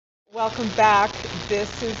Welcome back.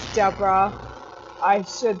 This is Deborah. I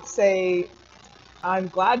should say I'm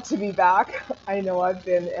glad to be back. I know I've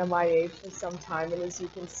been MIA for some time, and as you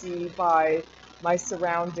can see by my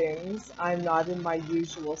surroundings, I'm not in my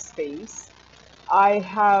usual space. I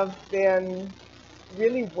have been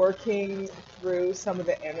really working through some of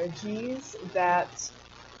the energies that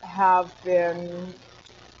have been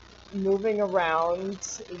moving around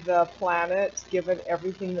the planet, given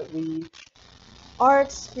everything that we are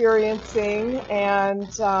experiencing, and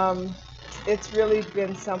it's really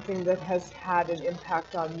been something that has had an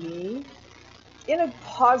impact on me in a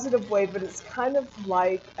positive way, but it's kind of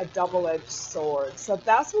like a double-edged sword. So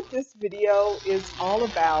that's what this video is all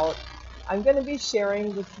about. I'm going to be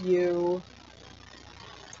sharing with you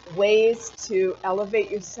ways to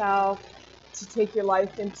elevate yourself, to take your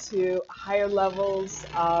life into higher levels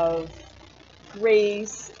of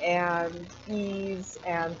grace and ease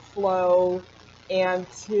and flow, and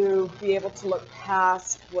to be able to look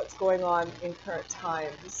past what's going on in current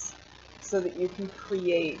times so that you can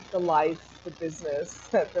create the life, the business,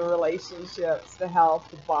 the relationships, the health,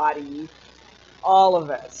 the body, all of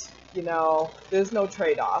it. You know, there's no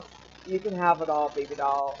trade-off. You can have it all, baby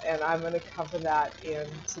doll, and I'm going to cover that in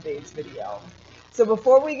today's video. So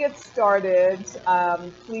before we get started,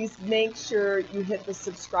 please make sure you hit the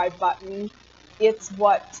subscribe button. It's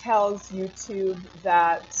what tells YouTube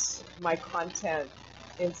that my content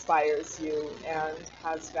inspires you and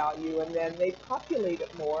has value, and then they populate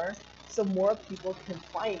it more so more people can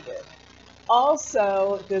find it.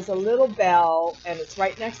 Also, there's a little bell, and it's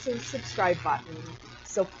right next to the subscribe button,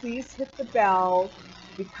 so please hit the bell,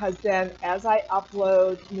 because then as I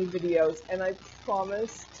upload new videos, and I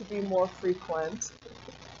promise to be more frequent,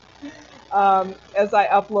 as I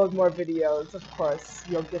upload more videos, of course,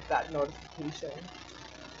 you'll get that notification.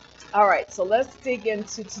 All right, so let's dig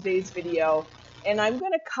into today's video, and I'm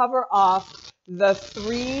going to cover off the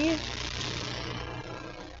 3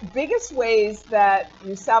 biggest ways that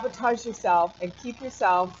you sabotage yourself and keep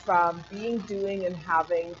yourself from being, doing, and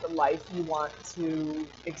having the life you want to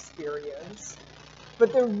experience.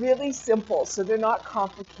 But they're really simple, so they're not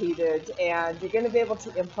complicated, and you're going to be able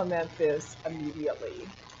to implement this immediately.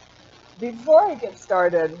 Before I get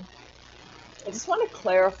started, I just want to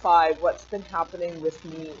clarify what's been happening with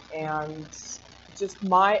me and just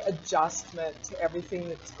my adjustment to everything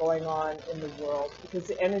that's going on in the world, because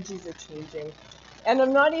the energies are changing. And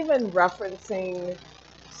I'm not even referencing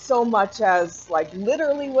so much as like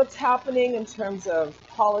literally what's happening in terms of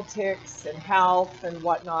politics and health and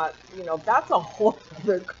whatnot. You know, that's a whole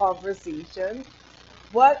other conversation.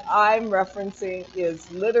 What I'm referencing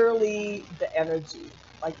is literally the energy.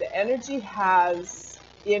 Like, the energy has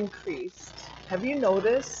increased. Have you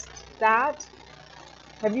noticed that?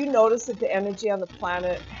 Have you noticed that the energy on the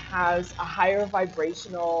planet has a higher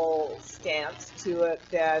vibrational stance to it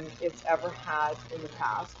than it's ever had in the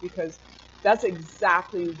past? Because that's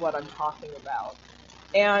exactly what I'm talking about.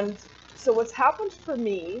 And so what's happened for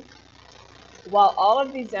me, while all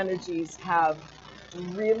of these energies have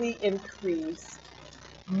really increased,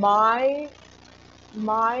 my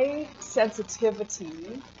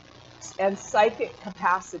sensitivity and psychic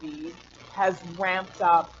capacity has ramped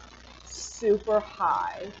up super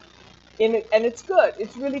high. And it's good.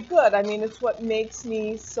 It's really good. I mean, it's what makes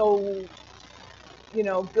me so,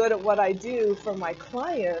 good at what I do for my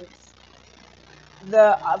clients.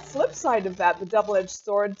 The flip side of that, the double-edged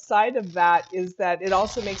sword side of that, is that it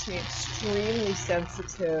also makes me extremely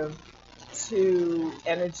sensitive to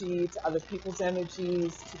energy, to other people's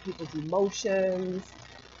energies, to people's emotions,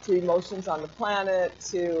 to emotions on the planet,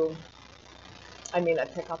 I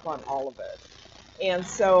pick up on all of it. And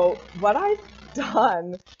so what I've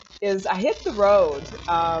done is I hit the road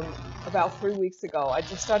about 3 weeks ago. I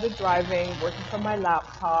just started driving, working from my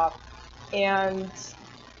laptop, and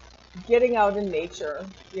getting out in nature.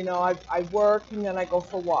 You know, I work and then I go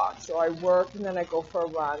for walks, or I work and then I go for a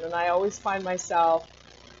run. And I always find myself,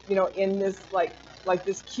 in this like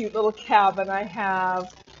this cute little cabin I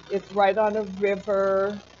have. It's right on a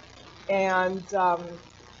river, and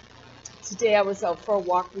today I was out for a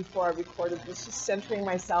walk before I recorded this, just centering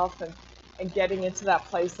myself and getting into that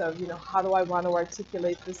place of, how do I want to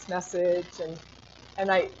articulate this message? And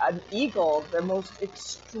an eagle, the most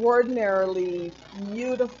extraordinarily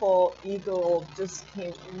beautiful eagle, just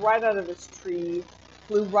came right out of this tree,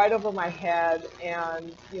 flew right over my head,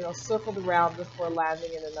 and, circled around before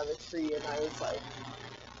landing in another tree. And I was like,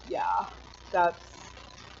 yeah,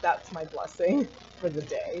 that's my blessing for the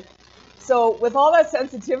day. So with all that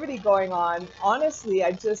sensitivity going on, honestly,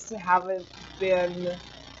 I just haven't been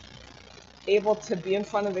able to be in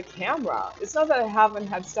front of the camera. It's not that I haven't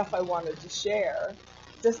had stuff I wanted to share,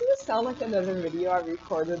 Doesn't this sound like another video I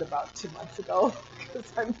recorded about 2 months ago?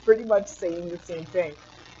 Because I'm pretty much saying the same thing.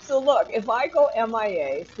 So look, if I go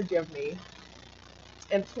MIA, forgive me,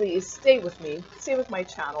 and please stay with me, stay with my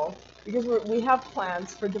channel, because we have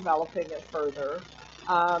plans for developing it further.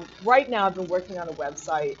 Right now I've been working on a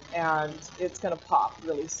website and it's going to pop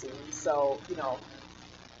really soon. So, you know,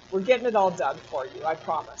 we're getting it all done for you, I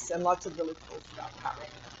promise, and lots of really cool stuff coming.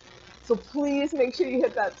 So please make sure you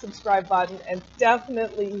hit that subscribe button and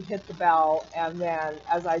definitely hit the bell, and then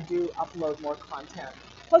as I do upload more content.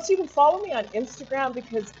 Plus you can follow me on Instagram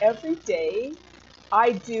because every day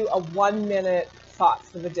I do a 1-minute thought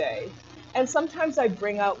for the day. And sometimes I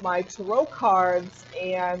bring out my tarot cards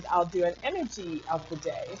and I'll do an energy of the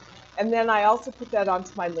day. And then I also put that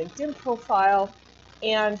onto my LinkedIn profile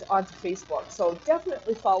and onto Facebook. So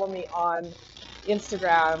definitely follow me on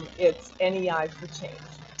Instagram. It's NEI for Change.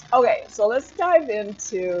 Okay, so let's dive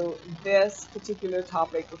into this particular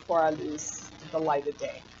topic before I lose the light of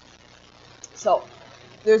day. So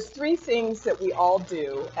there's 3 things that we all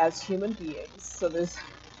do as human beings. So there's,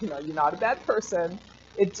 you know, you're not a bad person.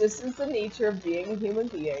 It just is the nature of being a human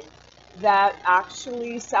being that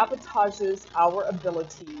actually sabotages our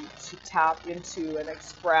ability to tap into and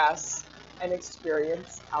express and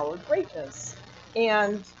experience our greatness.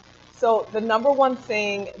 And so the number one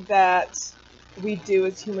thing that we do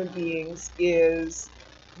as human beings is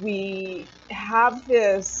we have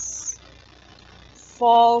this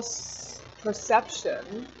false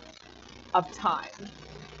perception of time.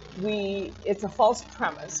 It's a false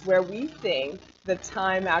premise where we think that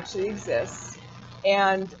time actually exists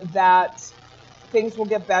and that things will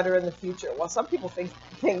get better in the future. Well, some people think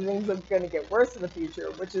things are going to get worse in the future,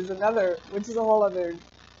 which is a whole other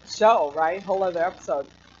show, right? Whole other episode.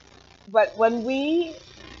 But when we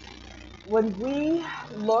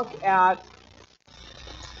look at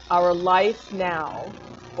our life now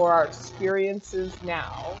or our experiences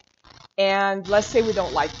now, and let's say we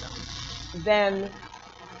don't like them, then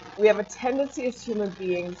we have a tendency as human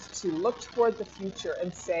beings to look toward the future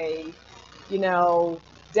and say, you know,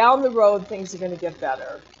 down the road things are going to get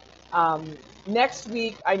better. Next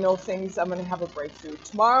week I know I'm going to have a breakthrough.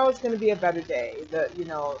 Tomorrow is going to be a better day.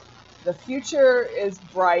 The future is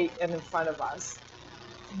bright and in front of us.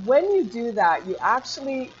 When you do that, you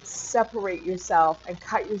actually separate yourself and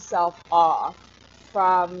cut yourself off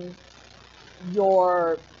from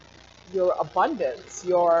your abundance,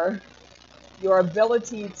 your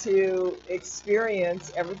ability to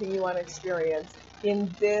experience everything you want to experience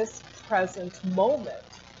in this present moment.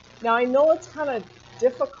 Now, I know it's kind of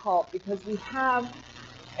difficult because we have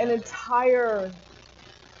an entire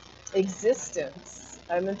existence,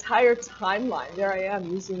 an entire timeline. There I am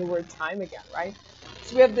using the word time again, right?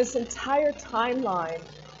 So we have this entire timeline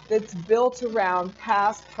that's built around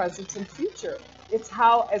past, present, and future. It's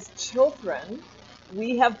how, as children,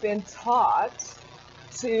 we have been taught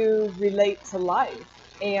to relate to life.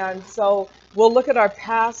 And so we'll look at our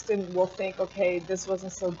past and we'll think, okay, this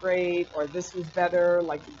wasn't so great, or this was better,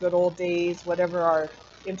 like the good old days, whatever our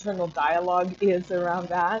internal dialogue is around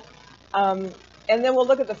that. And then we'll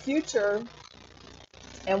look at the future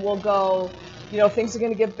and we'll go, you know, things are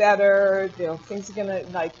going to get better, you know, things are going to,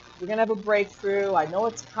 like, we're going to have a breakthrough, I know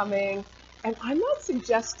it's coming. And I'm not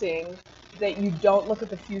suggesting that you don't look at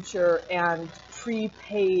the future and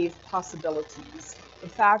pre-pave possibilities. In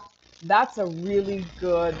fact, that's a really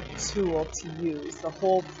good tool to use, the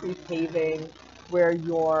whole pre-paving, where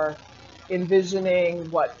you're envisioning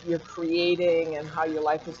what you're creating and how your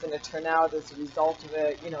life is going to turn out as a result of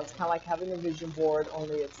it. You know, it's kind of like having a vision board,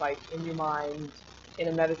 only it's like in your mind, in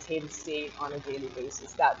a meditative state on a daily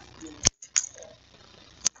basis. That's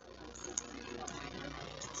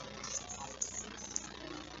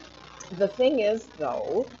the thing is,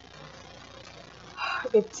 though,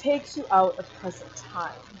 it takes you out of present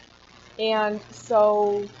time. And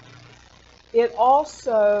so it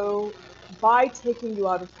also, by taking you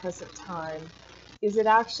out of present time, it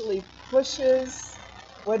actually pushes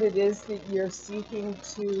what it is that you're seeking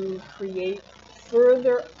to create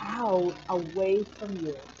further out, away from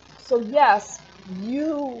you. So yes,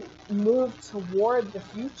 you move toward the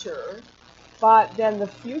future, but then the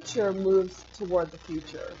future moves toward the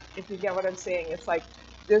future. If you get what I'm saying, it's like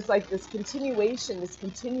there's like this continuation, this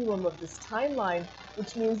continuum of this timeline,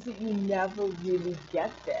 which means that you never really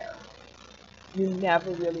get there. You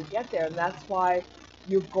never really get there, and that's why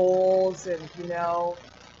your goals and, you know,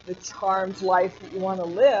 the charmed life that you want to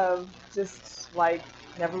live just like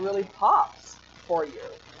never really pops for you.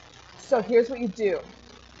 So here's what you do.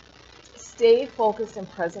 Stay focused in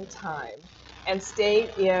present time and stay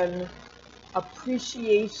in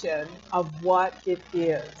appreciation of what it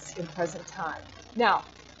is in present time. Now,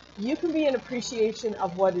 you can be in appreciation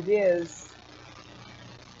of what it is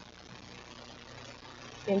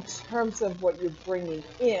in terms of what you're bringing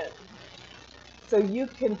in. So you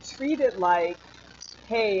can treat it like,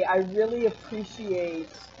 hey, I really appreciate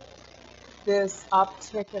this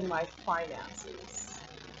uptick in my finances.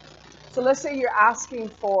 So let's say you're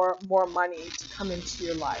asking for more money to come into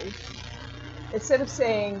your life. Instead of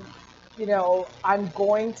saying, you know, I'm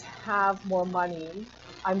going to have more money,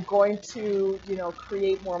 I'm going to, you know,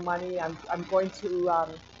 create more money, I'm going to,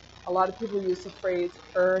 a lot of people use the phrase,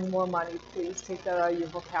 earn more money. Please take that out of your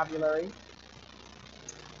vocabulary.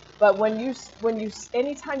 But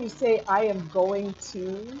anytime you say, I am going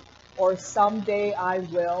to, or someday I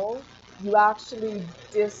will, you actually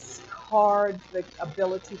discard the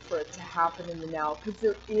ability for it to happen in the now, because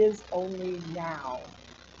there is only now.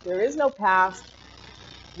 There is no past,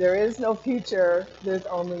 there is no future, there's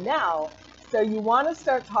only now. So you want to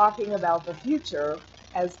start talking about the future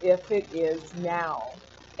as if it is now,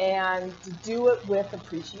 and do it with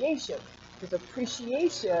appreciation, because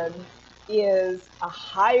appreciation is a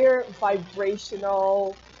higher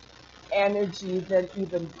vibrational energy than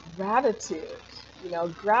even gratitude. You know,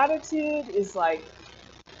 gratitude is like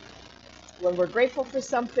when we're grateful for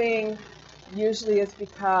something, usually it's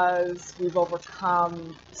because we've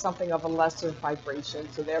overcome something of a lesser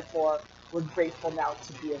vibration. So therefore, we're grateful now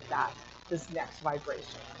to be at this next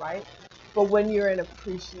vibration, right? But when you're in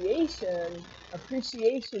appreciation,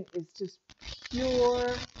 appreciation is just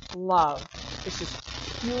pure love. It's just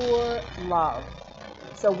pure love.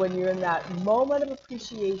 So when you're in that moment of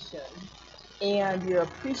appreciation and you're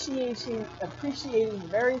appreciating the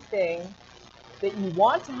very thing that you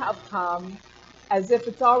want to have come as if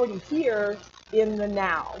it's already here in the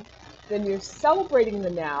now, then you're celebrating the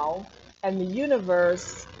now, and the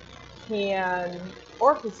universe can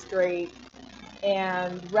orchestrate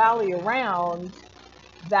and rally around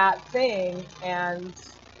that thing and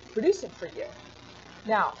produce it for you.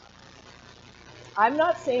 Now, I'm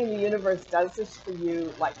not saying the universe does this for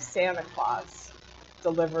you like Santa Claus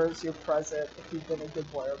delivers your present if you've been a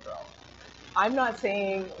good boy or girl. I'm not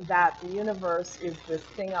saying that the universe is this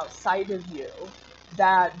thing outside of you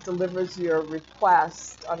that delivers your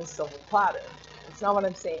request on a silver platter. That's not what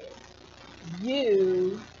I'm saying.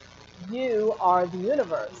 You are the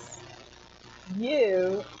universe.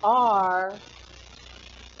 You are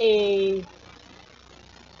a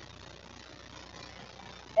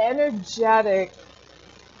energetic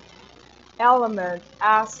element,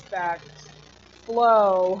 aspect,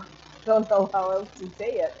 flow, don't know how else to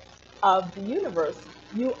say it, of the universe.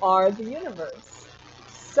 You are the universe.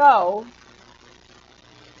 So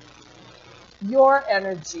your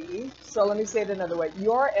energy, so let me say it another way,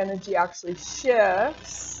 your energy actually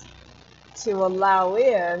shifts to allow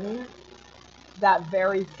in that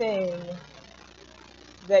very thing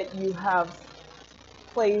that you have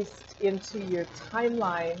placed into your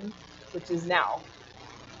timeline, which is now.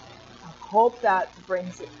 I hope that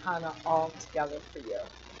brings it kind of all together for you.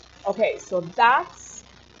 Okay, so that's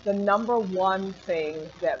the number one thing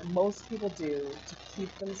that most people do to keep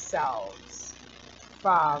themselves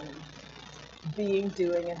from being,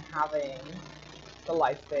 doing, and having the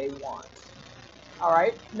life they want. All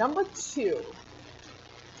right, number two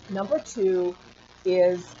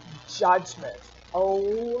is judgment.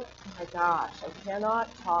 Oh my gosh, I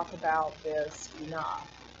cannot talk about this enough,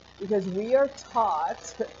 because we are taught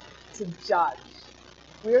to judge.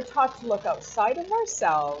 We are taught to look outside of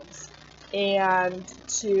ourselves and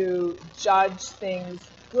to judge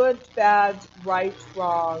things good, bad, right,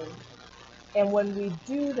 wrong. And when we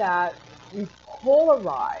do that, we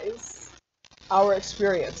polarize our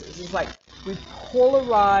experiences. It's like we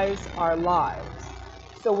polarize our lives.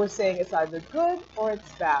 So we're saying it's either good or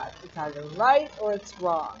it's bad. It's either right or it's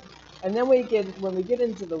wrong. And then when we get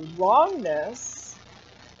into the wrongness,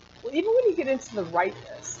 well, even when you get into the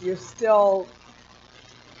rightness, there's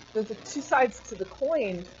the two sides to the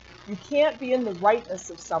coin. You can't be in the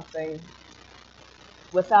rightness of something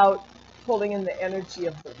without pulling in the energy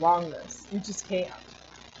of the wrongness. You just can't.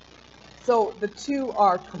 So the two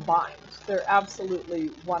are combined. They're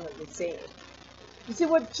absolutely one and the same. You see,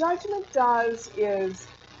 what judgment does is,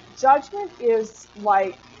 judgment is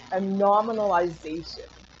like a nominalization.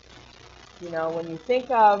 You know, when you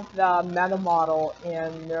think of the meta model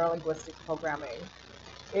in neurolinguistic programming,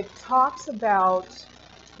 it talks about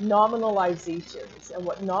nominalizations. And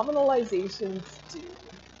what nominalizations do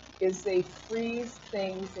is they freeze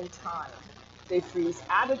things in time. They freeze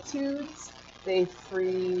attitudes, they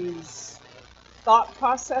freeze thought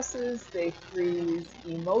processes, they freeze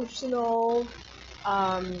emotional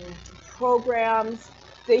programs.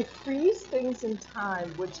 They freeze things in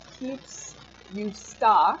time, which keeps you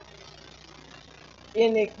stuck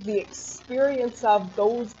in the experience of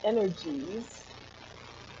those energies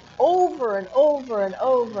over and over and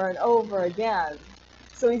over and over again.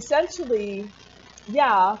 So essentially,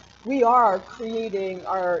 yeah, we are creating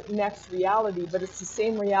our next reality, but it's the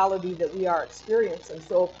same reality that we are experiencing.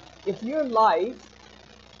 So if your life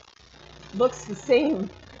looks the same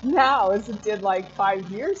now as it did like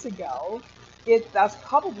 5 years ago, that's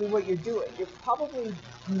probably what you're doing. You're probably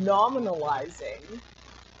nominalizing,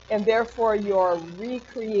 and therefore you're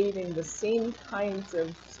recreating the same kinds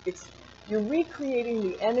of, you're recreating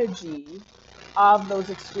the energy of those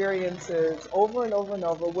experiences over and over and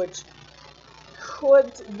over, which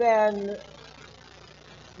could then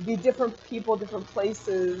be different people, different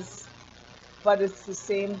places, but it's the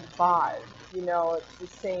same vibe, you know, it's the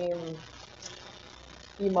same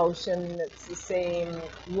emotion, it's the same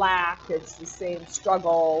lack, it's the same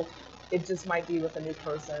struggle. It just might be with a new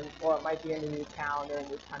person, or it might be in a new town or a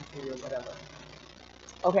new country or whatever.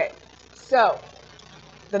 Okay, so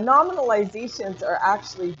the nominalizations are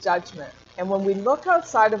actually judgment. And when we look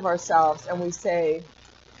outside of ourselves and we say,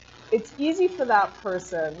 it's easy for that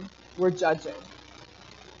person, we're judging.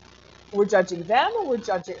 We're judging them or we're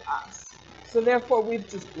judging us. So therefore, we've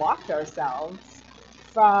just blocked ourselves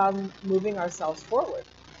from moving ourselves forward.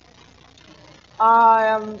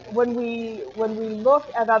 When we look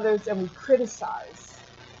at others and we criticize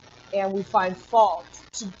and we find fault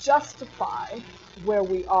to justify where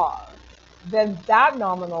we are, then that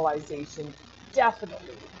nominalization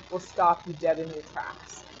definitely will stop you dead in your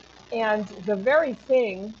tracks. And the very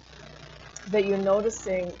thing that you're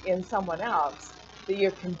noticing in someone else, that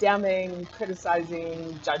you're condemning,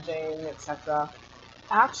 criticizing, judging, etc.,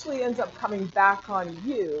 actually ends up coming back on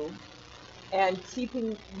you and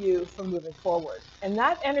keeping you from moving forward. And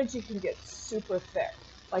that energy can get super thick.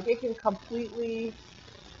 Like, it can completely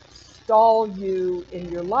stall you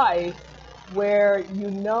in your life, where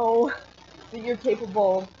you know that you're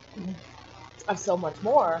capable of so much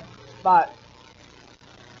more, but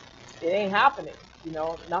it ain't happening. You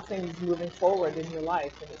know, nothing's moving forward in your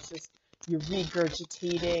life, and it's just you're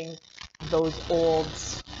regurgitating those old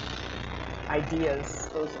ideas,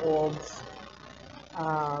 those old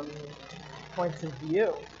points of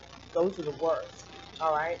view. Those are the worst.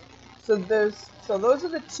 All right. So those are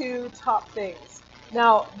the two top things.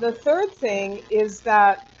 Now, the third thing is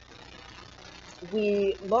that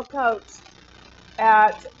we look out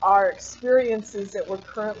at our experiences that we're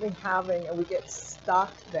currently having and we get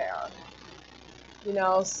stuck there. You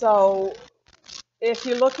know, so if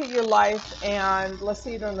you look at your life and let's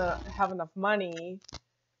say you don't have enough money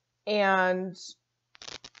and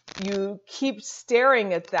you keep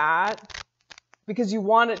staring at that because you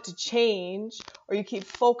want it to change, or you keep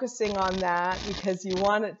focusing on that because you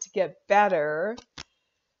want it to get better,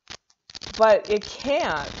 but it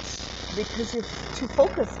can't because you're too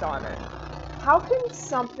focused on it. How can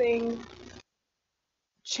something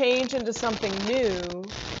change into something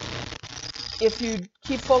new if you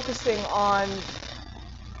keep focusing on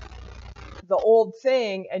the old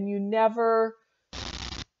thing and you never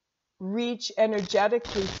reach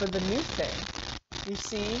energetically for the new thing? You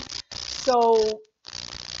see? So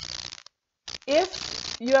if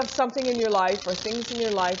you have something in your life or things in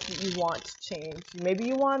your life that you want to change, maybe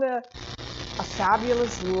you want a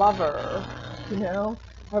fabulous lover, you know,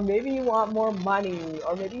 or maybe you want more money,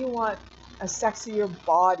 or maybe you want a sexier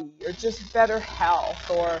body, or just better health,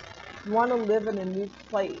 or you want to live in a new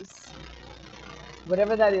place,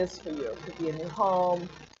 whatever that is for you. It could be a new home,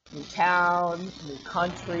 new town, new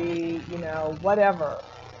country, you know, whatever.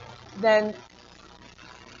 Then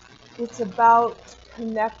it's about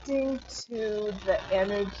connecting to the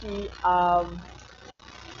energy of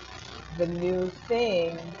the new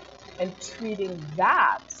thing and treating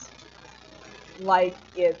that like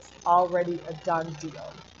it's already a done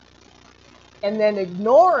deal. And then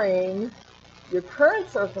ignoring your current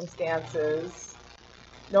circumstances,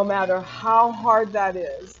 no matter how hard that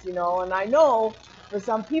is, you know. And I know for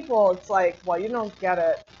some people it's like, well, you don't get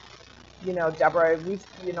it, you know, Deborah, we've,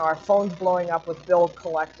 you know, our phone's blowing up with bill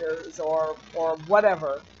collectors or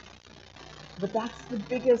whatever. But that's the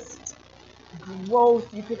biggest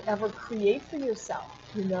growth you could ever create for yourself,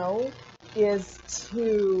 you know, is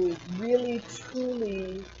to really,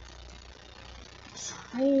 truly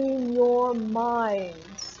train your mind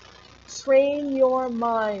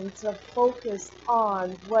to focus on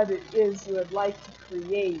what it is you would like to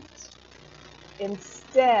create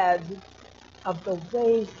instead of the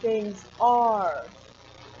way things are.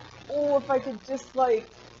 Oh, if I could just, like,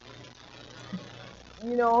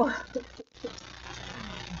 you know,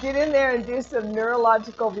 get in there and do some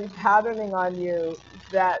neurological repatterning on you,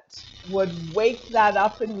 that would wake that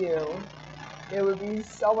up in you, it would be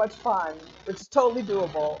so much fun, which is totally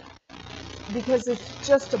doable. Because it's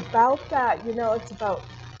just about that, you know, it's about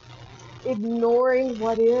ignoring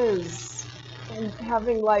what is and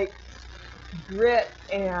having like grit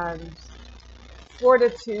and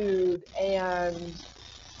fortitude and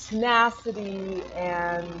tenacity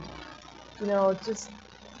and, you know, just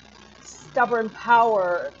stubborn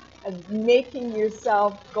power, and making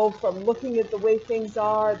yourself go from looking at the way things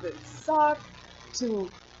are that suck to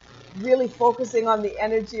really focusing on the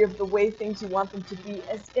energy of the way things you want them to be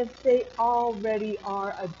as if they already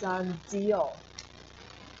are a done deal.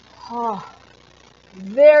 Oh,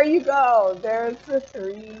 there you go. There's the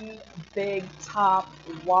 3 big top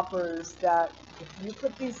whoppers that if you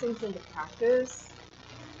put these things into practice,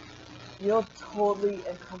 you'll totally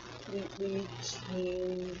and completely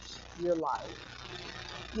change your life.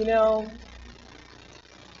 You know,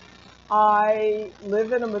 I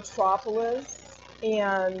live in a metropolis,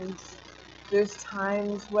 and there's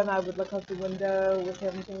times when I would look out the window with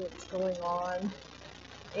everything that's going on,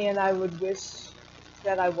 and I would wish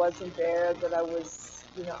that I wasn't there, that I was,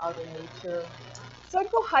 you know, out in nature. So I'd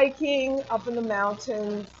go hiking up in the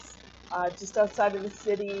mountains, just outside of the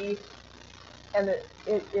city, and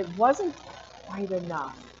it wasn't quite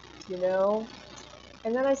enough, you know?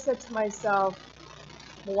 And then I said to myself,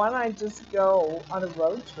 well, why don't I just go on a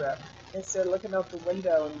road trip instead of looking out the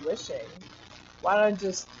window and wishing? Why don't I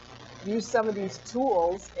just use some of these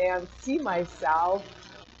tools and see myself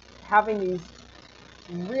having these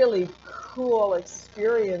really cool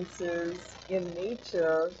experiences in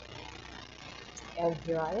nature? And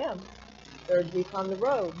here I am, 3rd week on the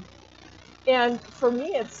road. And for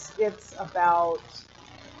me, it's about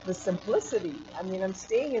the simplicity. I mean, I'm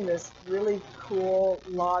staying in this really cool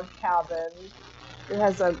log cabin. It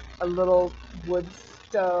has a little wood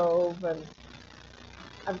stove, and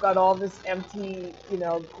I've got all this empty, you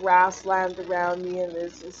know, grassland around me, and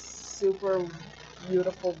there's this super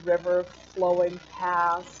beautiful river flowing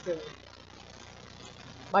past. And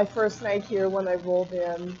my first night here, when I rolled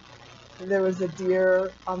in, there was a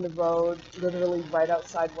deer on the road, literally right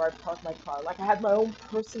outside where I parked my car. Like I had my own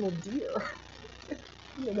personal deer,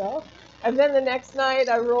 you know? And then the next night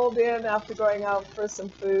I rolled in after going out for some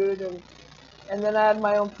food, and then I had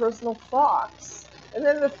my own personal fox. And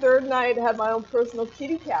then the 3rd night I had my own personal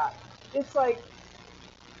kitty cat. It's like,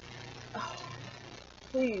 oh,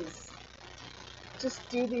 please, just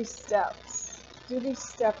do these steps. Do these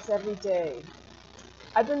steps every day.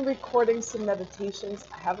 I've been recording some meditations.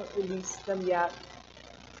 I haven't released them yet.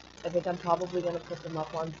 I think I'm probably going to put them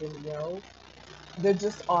up on Vimeo. They're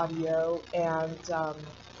just audio, and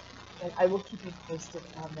I will keep you posted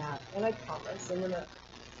on that. And I promise I'm going to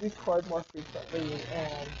record more frequently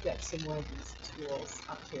and get some more of these tools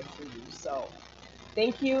up here for you. So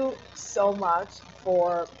thank you so much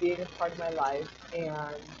for being a part of my life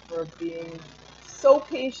and for being so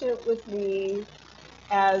patient with me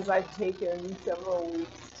as I've taken several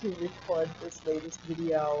weeks to record this latest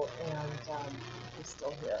video, and you're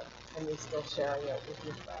still here and you're still sharing it with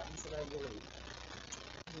your friends, and I really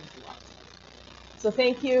love it. So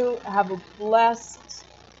thank you. Have a blessed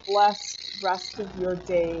rest of your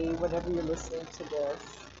day whenever you're listening to this,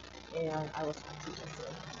 and I will talk to you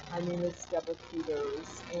soon. My name is Deborah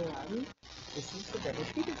Peters, and this is the Deborah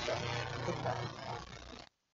Peters Show. Take care.